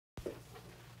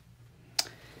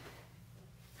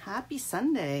Happy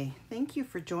Sunday. Thank you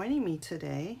for joining me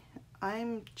today.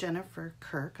 I'm Jennifer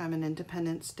Kirk. I'm an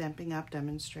independent Stampin' Up!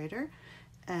 Demonstrator,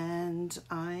 and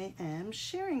I am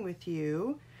sharing with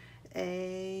you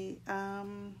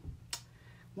one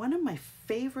of my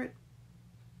favorite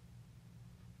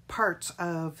parts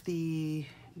of the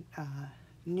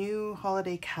new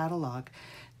holiday catalog.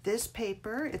 This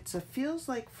paper, it's a Feels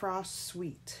Like Frost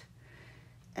Sweet,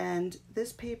 and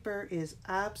this paper is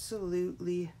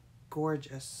absolutely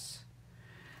gorgeous.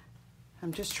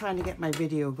 I'm just trying to get my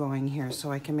video going here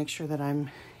so I can make sure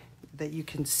that you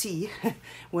can see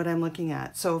what I'm looking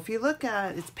at. So if you look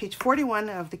at, it's page 41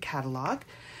 of the catalog.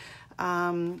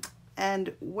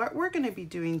 And what we're going to be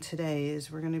doing today is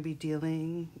we're going to be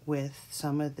dealing with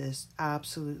some of this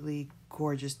absolutely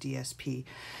gorgeous DSP.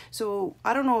 So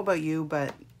I don't know about you,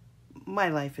 but my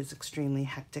life is extremely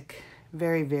hectic,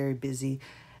 very, very busy.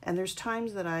 And there's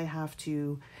times that I have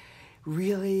to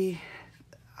I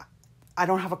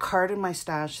don't have a card in my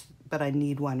stash, but I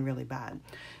need one really bad.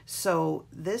 So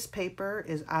this paper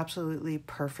is absolutely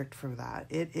perfect for that.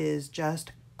 It is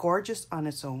just gorgeous on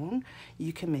its own.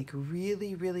 You can make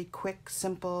really, really quick,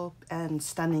 simple, and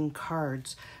stunning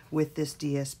cards with this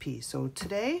DSP. So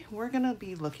today we're going to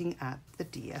be looking at the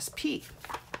DSP.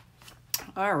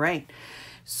 All right.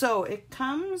 So it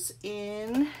comes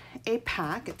in a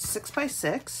pack. It's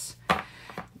 6x6.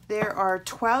 There are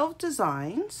 12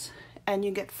 designs, and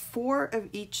you get 4 of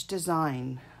each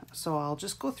design. So I'll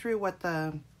just go through what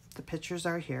the pictures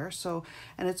are here. So,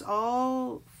 and it's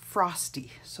all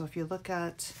frosty. So if you look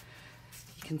at,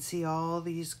 you can see all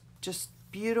these just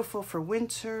beautiful for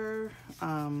winter,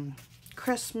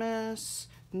 Christmas,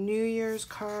 New Year's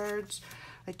cards.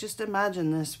 Like, just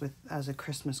imagine this as a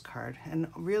Christmas card. And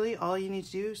really all you need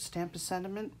to do is stamp a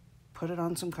sentiment, put it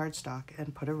on some cardstock,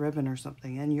 and put a ribbon or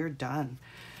something, and you're done.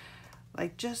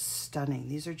 Like, just stunning.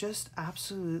 These are just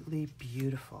absolutely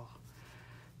beautiful.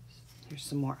 Here's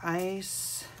some more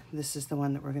ice. This is the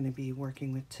one that we're going to be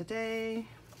working with today.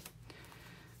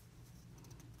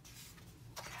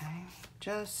 Okay,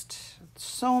 just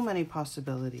so many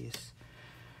possibilities.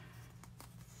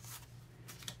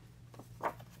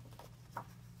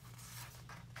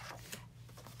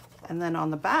 And then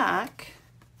on the back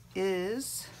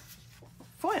is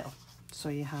foil. So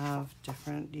you have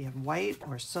white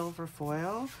or silver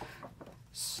foil,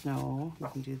 snow, we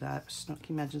can do that. Snow,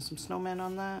 can you imagine some snowmen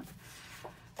on that?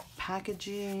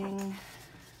 Packaging,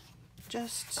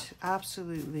 just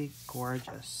absolutely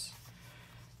gorgeous.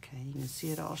 Okay, you can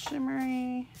see it all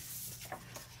shimmery.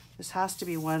 This has to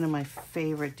be one of my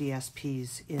favorite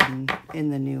DSPs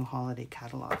in the new holiday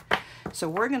catalog. So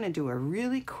we're gonna do a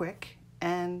really quick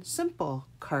and simple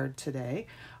card today.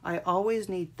 I always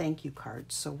need thank you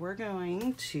cards, so we're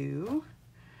going to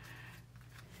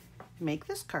make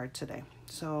this card today.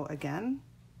 So again,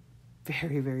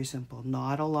 very, very simple,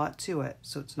 not a lot to it,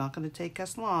 so it's not going to take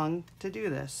us long to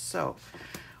do this. So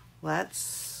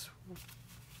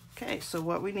okay, so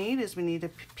what we need is a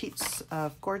piece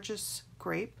of gorgeous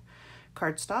grape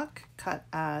cardstock cut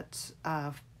at,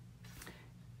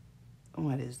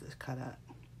 what is this cut at?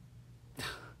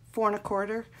 4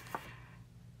 1/4.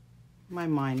 My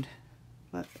mind,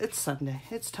 but it's Sunday.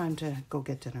 It's time to go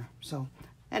get dinner. So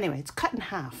anyway, it's cut in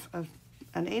half, of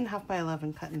an 8.5 by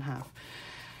 11 cut in half.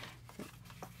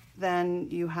 Then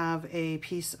you have a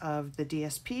piece of the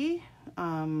DSP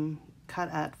cut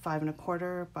at 5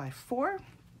 1/4 by 4.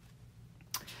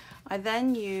 I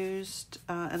then used,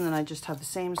 and then I just have the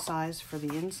same size for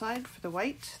the inside for the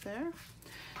white there.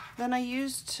 Then I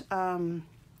used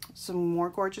some more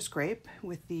gorgeous grape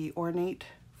with the ornate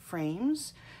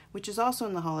frames, which is also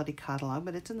in the holiday catalog,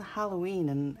 but it's in the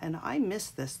Halloween, and I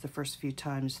missed this the first few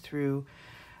times through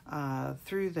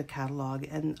the catalog,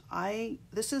 and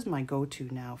this is my go-to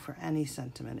now for any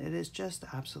sentiment. It is just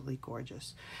absolutely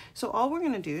gorgeous. So all we're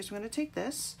going to do is we're going to take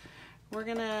this, we're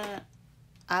going to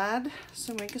add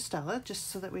some Wink of Stella just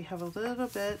so that we have a little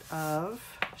bit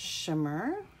of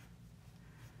shimmer.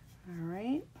 All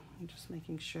right, I'm just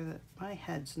making sure that my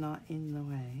head's not in the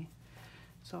way.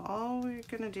 So all we're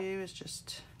going to do is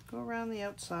just go around the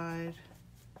outside,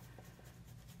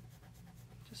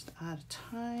 just add a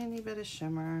tiny bit of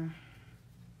shimmer.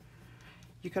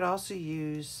 You could also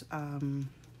use our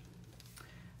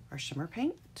shimmer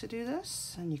paint to do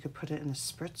this, and you could put it in a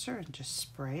spritzer and just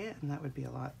spray it, and that would be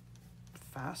a lot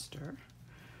faster.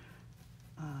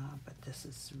 But this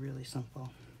is really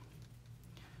simple.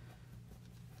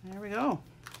 There we go.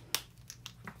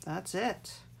 That's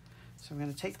it. So we're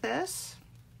going to take this.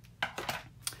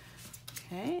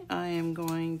 Okay, I am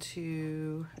going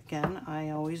to, again,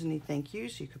 I always need thank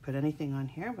yous. You could put anything on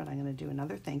here, but I'm going to do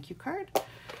another thank you card.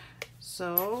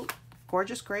 So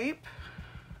Gorgeous Grape.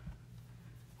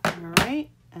 All right,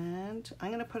 and I'm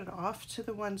going to put it off to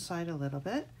the one side a little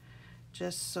bit,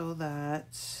 just so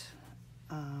that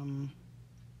I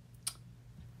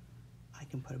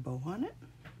can put a bow on it.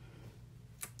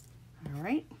 All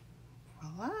right,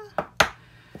 voila.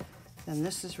 Then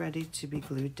this is ready to be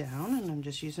glued down, and I'm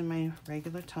just using my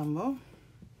regular Tombow.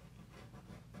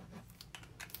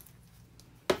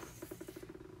 Got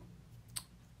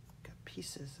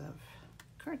pieces of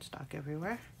cardstock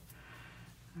everywhere.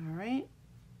 All right,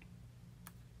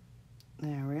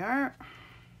 there we are.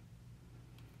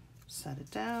 Set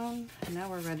it down, and now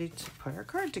we're ready to put our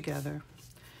card together.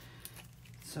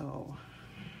 So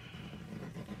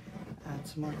add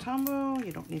some more Tombow.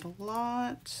 You don't need a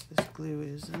lot. This glue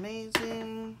is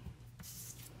amazing.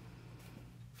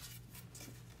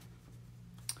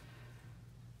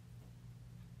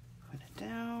 Put it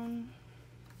down.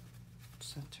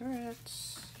 Center it.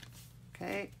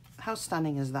 Okay, how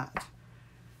stunning is that?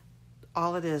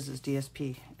 All it is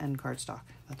DSP and cardstock.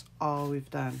 That's all we've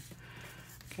done.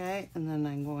 Okay, and then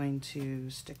I'm going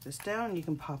to stick this down. You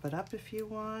can pop it up if you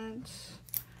want.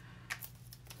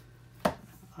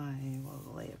 I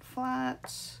will lay it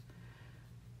flat.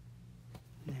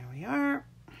 There we are.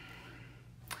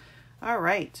 All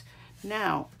right,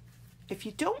 now, if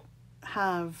you don't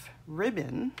have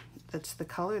ribbon that's the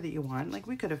color that you want, like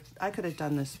I could have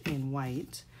done this in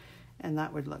white, and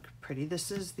that would look pretty.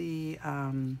 This is the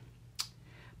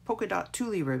polka dot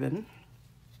tulle ribbon.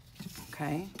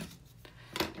 Okay,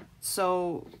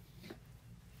 so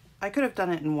I could have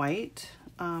done it in white,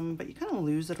 but you kind of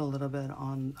lose it a little bit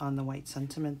on the white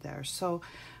sentiment there. So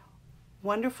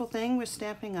wonderful thing with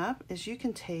Stampin' Up! Is you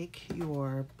can take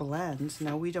your blends.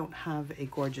 Now we don't have a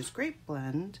Gorgeous Grape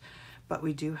blend, but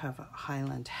we do have a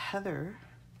Highland Heather.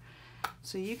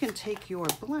 So you can take your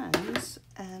blends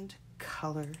and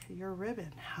color your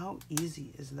ribbon. How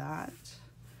easy is that?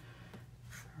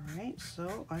 All right,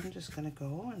 so I'm just gonna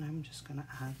go and I'm just gonna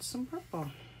add some purple.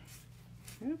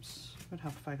 Oops, would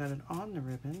help if I got it on the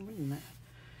ribbon, wouldn't it?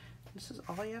 This is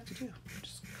all you have to do,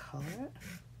 just color it.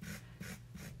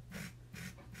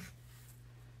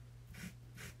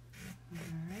 All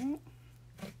right.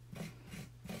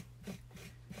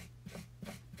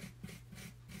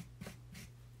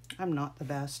 I'm not the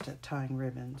best at tying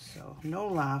ribbons, so no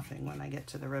laughing when I get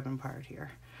to the ribbon part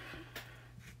here.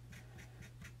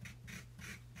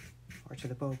 Or to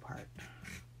the bow part.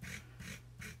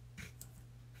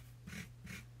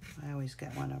 I always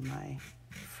get one of my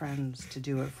friends to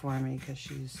do it for me because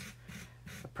she's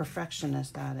a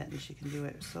perfectionist at it and she can do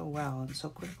it so well and so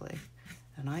quickly.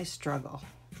 And I struggle.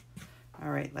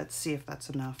 All right, let's see if that's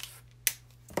enough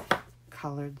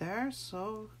colored there.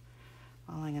 So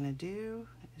all I'm gonna do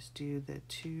is do the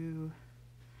 2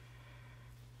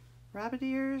 rabbit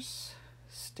ears,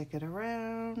 stick it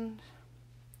around.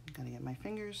 I'm gonna get my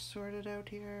fingers sorted out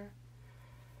here.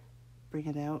 Bring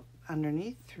it out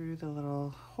underneath through the little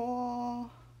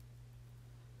hole.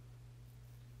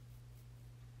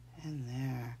 And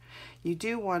there. You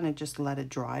do want to just let it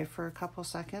dry for a couple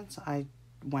seconds. I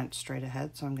went straight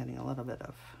ahead, so I'm getting a little bit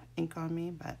of ink on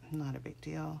me, but not a big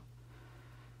deal.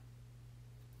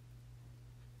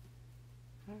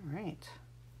 All right.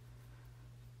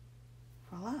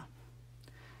 Voila.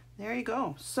 There you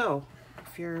go. So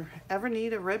if you ever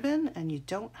need a ribbon and you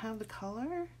don't have the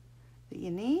color that you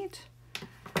need,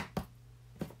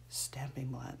 stamping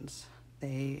blends.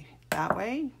 That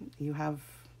way you have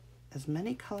as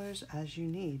many colors as you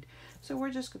need. So we're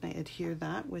just going to adhere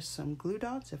that with some glue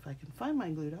dots, if I can find my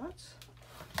glue dots.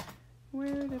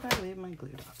 Where did I leave my glue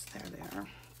dots? There they are.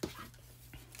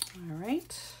 All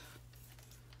right.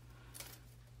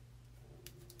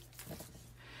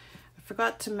 I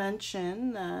forgot to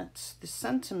mention that the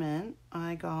sentiment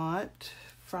I got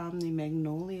from the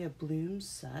Magnolia Bloom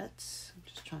set. I'm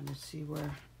just trying to see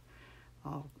where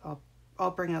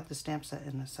I'll bring out the stamp set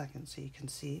in a second so you can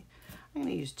see. I'm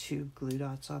going to use 2 glue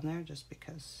dots on there just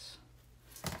because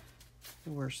the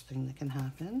worst thing that can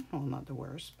happen, well, not the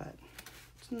worst, but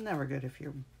it's never good if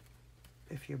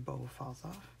your bow falls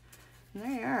off. And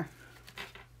there you are.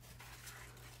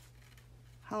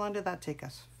 How long did that take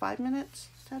us? 5 minutes?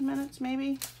 10 minutes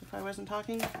maybe, if I wasn't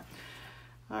talking?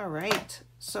 All right,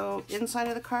 so inside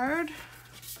of the card,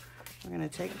 we're going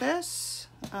to take this.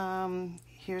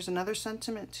 Here's another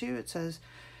sentiment too. It says,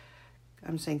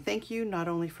 I'm saying thank you not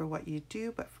only for what you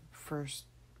do, but for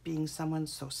being someone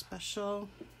so special.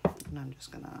 And I'm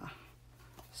just gonna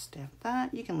stamp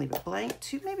that. You can leave it blank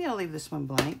too. Maybe I'll leave this one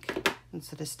blank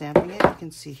instead of stamping it. You can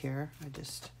see here, I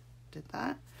just did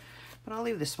that. But I'll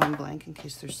leave this one blank in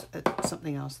case there's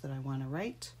something else that I want to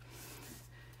write.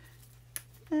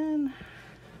 And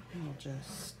We'll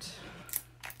just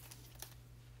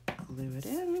glue it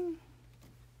in.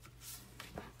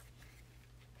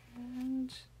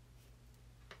 And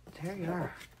there you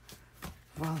are.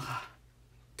 Voila.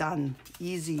 Done.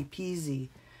 Easy peasy.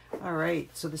 All right,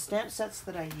 so the stamp sets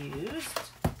that I used.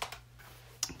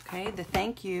 Okay, the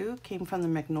thank you came from the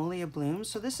Magnolia Blooms.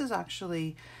 So this is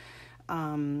actually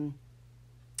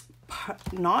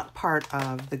not part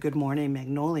of the Good Morning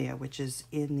Magnolia, which is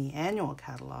in the annual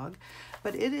catalog,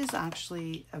 but it is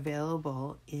actually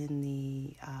available in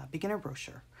the beginner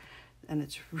brochure. And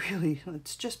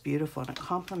it's just beautiful, and it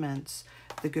complements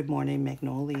the Good Morning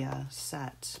Magnolia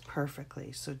set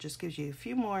perfectly. So it just gives you a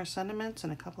few more sentiments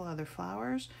and a couple other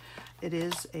flowers. It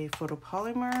is a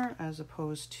photopolymer as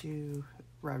opposed to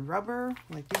red rubber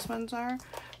like these ones are,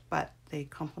 but they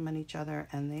complement each other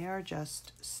and they are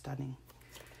just stunning.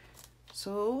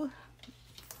 So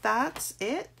that's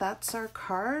it. That's our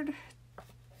card.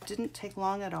 Didn't take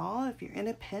long at all. If you're in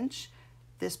a pinch,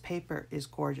 this paper is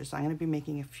gorgeous. I'm going to be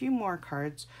making a few more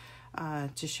cards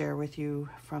to share with you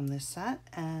from this set.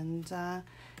 And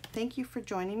thank you for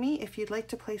joining me. If you'd like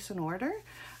to place an order,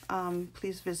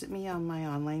 please visit me on my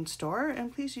online store,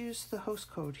 and please use the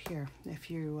host code here if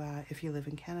you live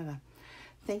in Canada.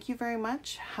 Thank you very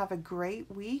much. Have a great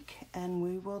week, and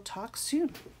we will talk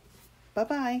soon.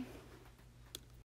 Bye-bye.